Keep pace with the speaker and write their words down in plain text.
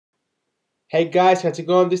Hey guys, how's it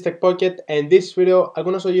going? This is Tech Pocket, and this video I'm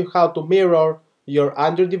gonna show you how to mirror your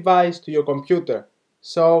Android device to your computer.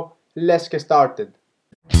 So let's get started.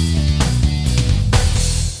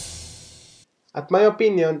 At my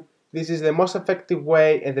opinion, this is the most effective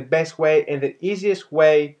way and the best way and the easiest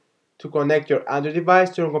way to connect your Android device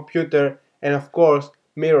to your computer and of course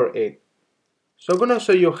mirror it. So I'm gonna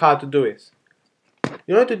show you how to do this.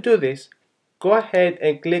 In order to do this, go ahead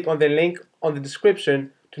and click on the link on the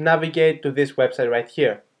description to navigate to this website right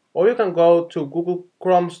here. Or you can go to Google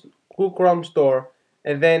Chrome store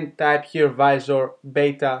and then type here Visor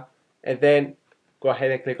Beta and then go ahead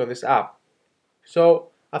and click on this app.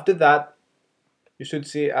 So after that, you should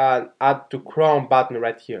see an Add to Chrome button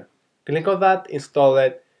right here. Click on that, install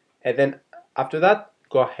it, and then after that,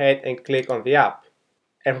 go ahead and click on the app.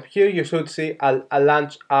 And from here you should see a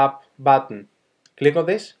Launch App button. Click on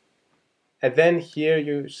this, and then here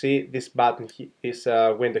you see this button, this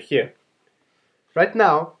window here. Right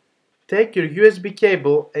now, take your USB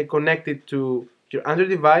cable and connect it to your Android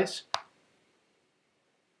device.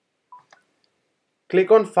 Click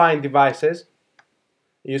on Find Devices.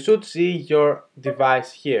 You should see your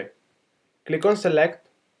device here. Click on Select,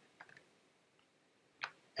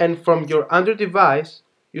 and from your Android device,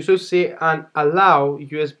 you should see an Allow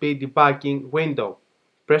USB debugging window.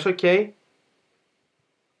 Press OK,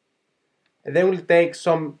 and then it will take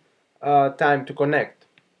some time to connect.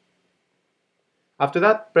 After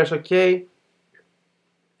that, press OK,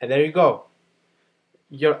 and there you go.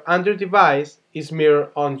 Your Android device is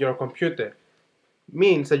mirrored on your computer.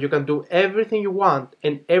 Means that you can do everything you want,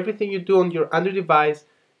 and everything you do on your Android device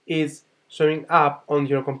is showing up on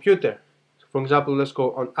your computer. So for example, let's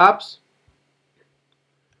go on Apps,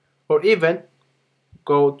 or even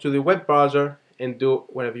go to the web browser and do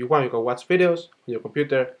whatever you want. You can watch videos on your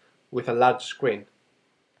computer with a large screen.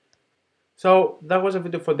 So that was a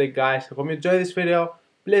video for the guys. I hope you enjoyed this video.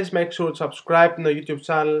 Please make sure to subscribe to my YouTube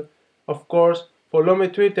channel. Of course, follow me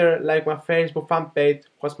on Twitter, like my Facebook fan page,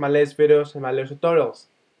 watch my latest videos and my latest tutorials.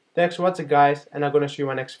 Thanks for watching guys, and I'm gonna see you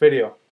in my next video.